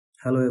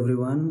Hello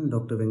everyone,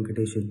 Dr.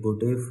 Venkatesh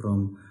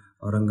from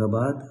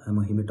Aurangabad. I'm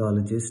a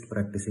hematologist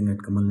practicing at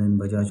Kamalnayan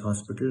Bajaj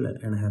Hospital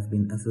and I have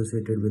been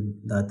associated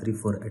with DATRI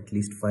for at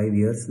least 5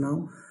 years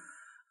now.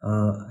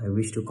 I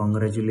wish to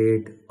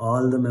congratulate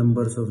all the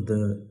members of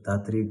the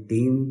DATRI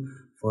team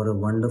for a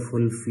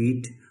wonderful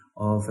feat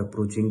of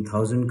approaching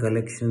 1,000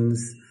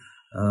 collections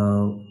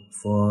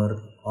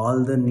for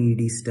all the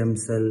needy stem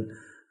cell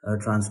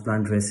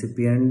transplant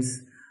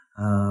recipients.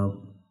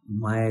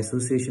 My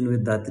association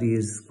with DATRI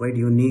is quite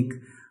unique.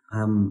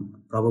 I'm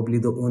probably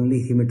the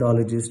only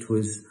hematologist who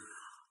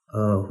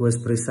has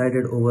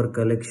presided over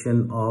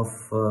collection of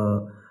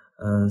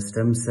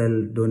stem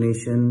cell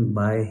donation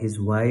by his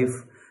wife,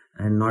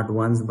 and not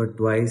once but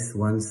twice,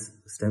 once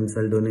stem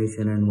cell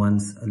donation and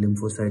once a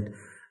lymphocyte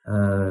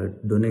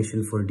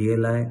donation for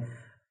DLI.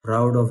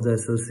 Proud of the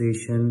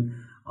association.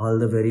 All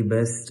the very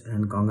best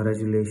and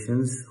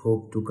congratulations.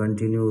 Hope to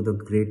continue the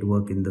great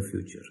work in the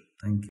future.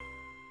 Thank you.